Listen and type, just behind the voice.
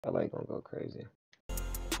LA gonna go crazy.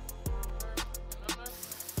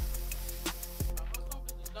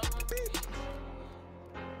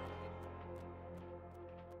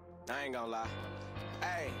 I ain't gonna lie.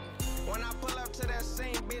 Hey, when I pull up to that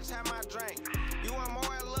scene, bitch, have my drink. You want more,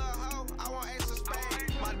 little hoe? I want extra space.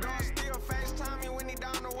 My dog still FaceTime me when he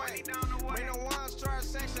down the way. Beno one star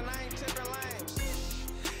section, I ain't tipping lanes.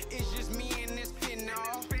 It's just me and this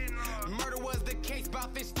Beno. Murder was the case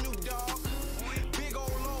about this new dog. Big old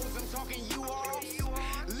lows, I'm talking you all.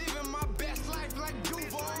 Living my best life like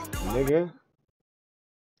Duval. Nigga.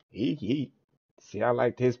 He. See, I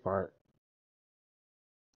liked his part.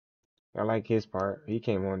 I like his part. He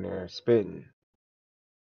came on there spitting.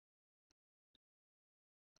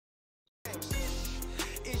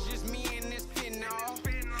 It's just me and this Beno.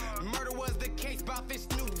 Murder was the case about this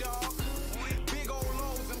new dog. Big old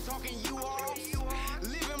lows, I'm talking you all.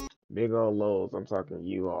 Living Big old lows, I'm talking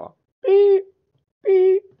you all. Beep,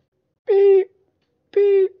 beep, beep,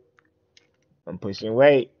 beep. I'm pushing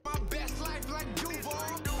weight. my best life like Duval.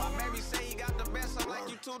 My baby say you got the best, I'm like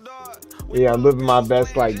you too, dog. Yeah, I'm living my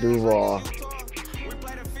best like Duval. We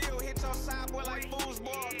play the field, hit your side boy like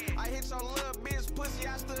foosball. I hit your little bitch pussy,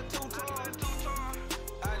 I stood too tall.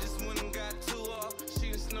 I just went and got two off.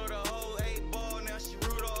 She just snort a whole 8 ball, now she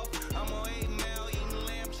Rudolph. I'm on 8 mile eating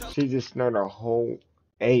lamb chop. She just snorted a whole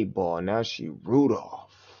 8 ball. Now she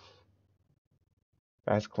Rudolph.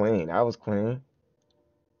 That's clean. That was clean.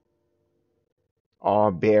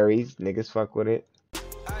 All berries. Niggas fuck with it.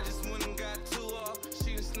 I just went and got two off.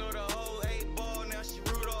 She just snort a whole 8 ball, now she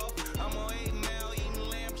Rudolph. I'm on 8 mile eating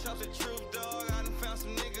lamb chop, the truth, dog. I done found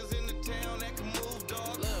some niggas in the town that can move,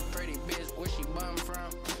 dog. Little pretty bitch, where she bum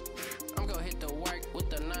from? I'm gonna hit the work with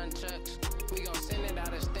the nunchucks. We gon' send it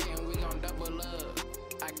out of state and we gon' double up.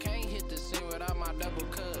 I can't hit the scene without my double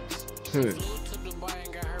cups. She flew to Dubai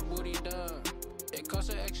and got her booty done. It cost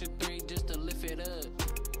an extra 3 just to lift it up.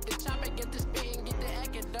 The chopper get the spit and get the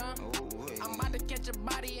acting done. I'm about to catch a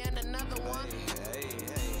body and another one.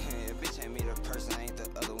 Hey, bitch ain't me the person, I ain't the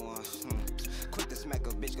other one. Quick to smack a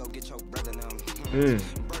bitch, go get your brother them.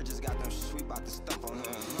 Bird just got them sweep out the stump on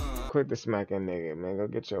him. Quit the smacking nigga, man. Go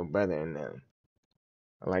get your brother in them.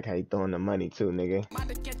 I like how you throwing the money too, nigga. About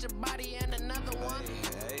to catch a body and another one.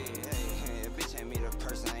 Hey, bitch ain't me the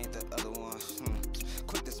person, I ain't the other one.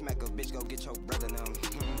 Quick to smack a bitch, go get your brother them.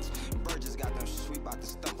 Bird just got them sweep out the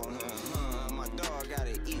stump on him. My dog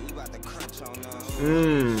gotta eat, we about to crunch on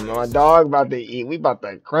them. My dog about to eat. We about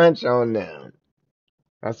to crunch on them.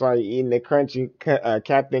 That's why you eating the crunchy,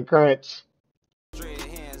 Captain Crunch. Straight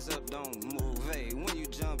hands up, don't move, hey. When you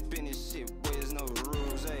jump in this shit, boy, there's no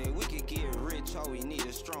rules, hey. We can get rich, all we need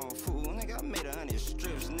is strong food. Nigga, I made 100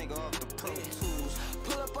 strips, nigga, off the Pro Tools.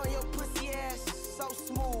 Pull up on your pussy ass, so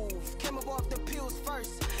smooth. Came up off the pills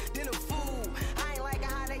first, then a fool. I ain't like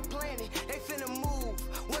how they planning, they finna move.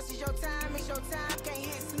 Once it's your time, it's your time, can't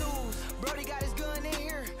hit snooze. Brody got his gun in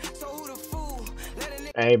here, so who the fool? Let a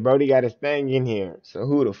nigga. Hey, Brody got his thing in here. So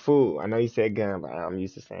who the fool? I know you said gun, but I'm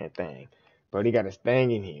used to saying thing. Brody got his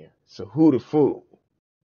thing in here. So who the fool?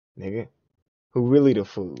 Nigga. Who really the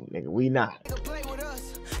fool? Nigga, we not. Play with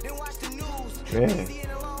us, then watch the news. Man. Beezy in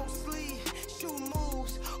a long sleeve, shoot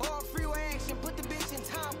moves, all freeway action, put the bitch in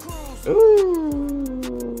Tom Cruise.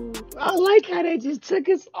 Ooh. I like how they just took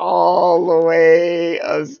us all the way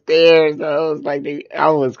upstairs. That was like that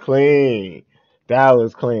was clean. That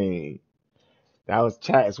was clean. That was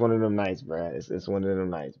chat. It's one of them nights, bro. It's one of them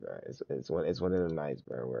nights, bro. It's one of them nights,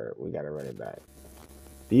 bro, where we gotta run it back.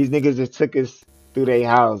 These niggas just took us through their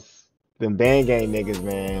house. Them BandGang niggas,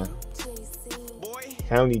 man.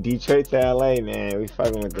 County Detroit to LA, man. We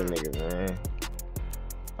fucking with them niggas, man.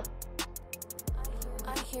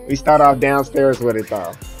 We start off downstairs with it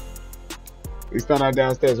though. We start off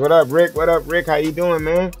downstairs. What up, Rick? What up, Rick? How you doing,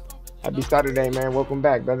 man? Happy Saturday, man. Welcome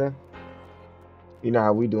back, brother. You know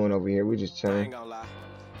how we doing over here. We just I chilling. ain't gonna lie.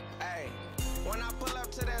 Hey, when I pull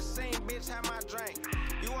up to that scene, bitch, have my drink.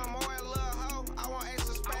 You want more, little hoe? I want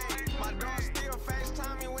extra space. My dog still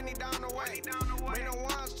FaceTime me when he down the way. Beno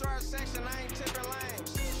one star section, I ain't tipping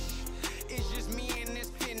lanes. It's just me and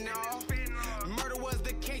this Beno. Murder was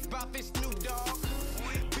the case about this new dog.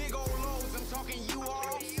 Big old lows, I'm talking you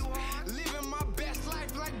all. Living my best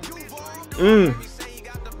life like Duval. Baby say you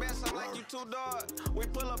got the best, I'm like you too, dog. We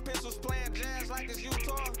pull up pistols playing jazz like it's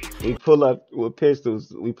Utah. We pull up with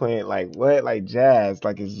pistols. We playing like what? Like jazz.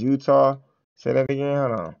 Like it's Utah. Say that again.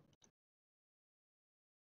 Hold on.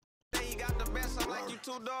 Say you got the best, I'm like you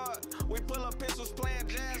too, dog. We pull up pistols playing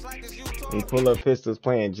jazz like it's Utah. We pull up pistols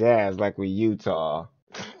playing jazz like we Utah.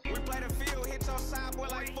 We play the field, hit your side boy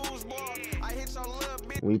like foosball. I hit your little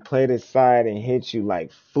bitch. We play the side and hit you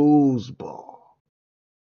like foosball.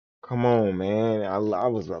 Come on, man. I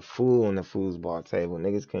was a fool on the foosball table.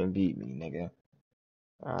 Niggas can't beat me, nigga.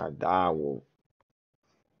 I will.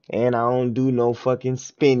 And I don't do no fucking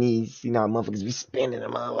spinnies. You know how motherfuckers be spinning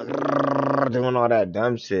them out, doing all that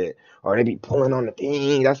dumb shit. Or they be pulling on the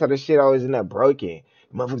thing. That's how the shit always end up broken.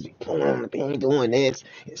 Motherfuckers be pulling on the thing, doing this,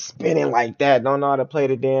 and spinning like that. Don't know how to play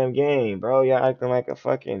the damn game, bro. Y'all acting like a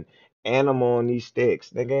fucking animal on these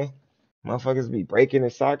sticks, nigga. Motherfuckers be breaking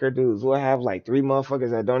the soccer dudes. We'll have like 3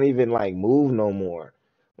 motherfuckers that don't even like move no more.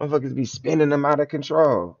 Motherfuckers be spinning them out of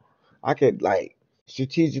control. I could like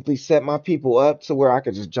strategically set my people up to where I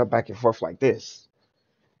could just jump back and forth like this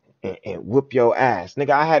and whoop your ass.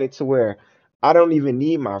 Nigga, I had it to where I don't even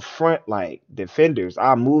need my front like defenders.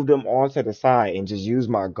 I move them all to the side and just use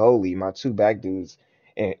my goalie, my 2 back dudes,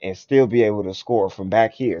 and still be able to score from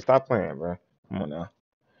back here. Stop playing, bro. Come on now.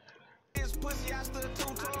 This pussy, I stood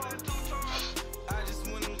too tall. I just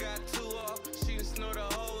went and got 2 off. She done snort a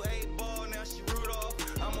whole 8 ball, now she Rudolph.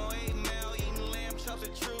 I'm on 8 mile, eating lamb chops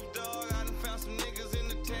and truth, dog. I done found some niggas in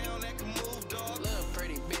the town that can move, dog. Little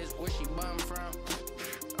pretty bitch, where she bum from?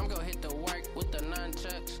 I'm gonna hit the work with the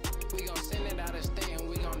nunchucks. We gon' send it out of state and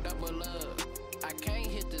we gon' double up. I can't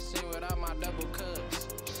hit the scene without my double cups.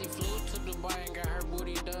 She flew to Dubai and got her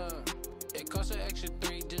booty done. It cost her extra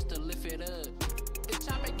 3 just to lift it up. The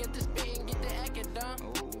chopper get the spit and get the acting done.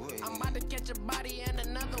 I'm about to catch a body and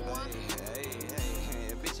another one.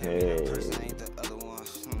 Hey, bitch, every person ain't the other one.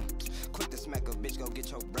 Quick to smack a bitch, go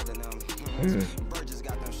get your brother them. Bird just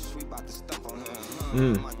got them sweep out the stump on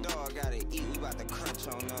him. My dog gotta eat, we about to crunch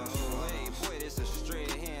on them. Hey, boy, this a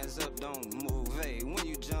straight hands up, don't move. Hey, when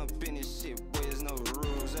you jump in this shit, boy, there's no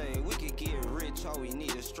rules. Hey, we can get rich, all we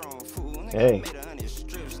need is strong food. Nigga made 100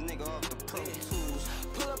 strips, nigga off the pro tools.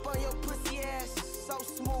 Pull up on your pussy ass, so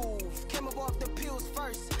smooth. Came up off the pills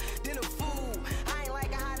first, then a fool. I ain't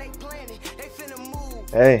like how they planning, they finna move.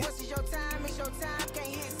 Hey. Once it's your time, it's your time, can't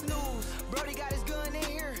hit snooze. Brody got his gun in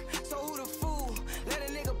here, so who the fool? Let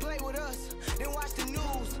a nigga play with us, then watch the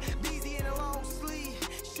news. Beezy in a long sleeve,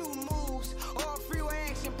 shoot moves. All freeway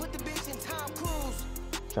action, put the bitch in Tom Cruise.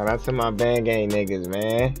 Shout out to my BandGang niggas,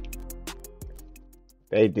 man.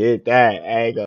 They did that. Hey,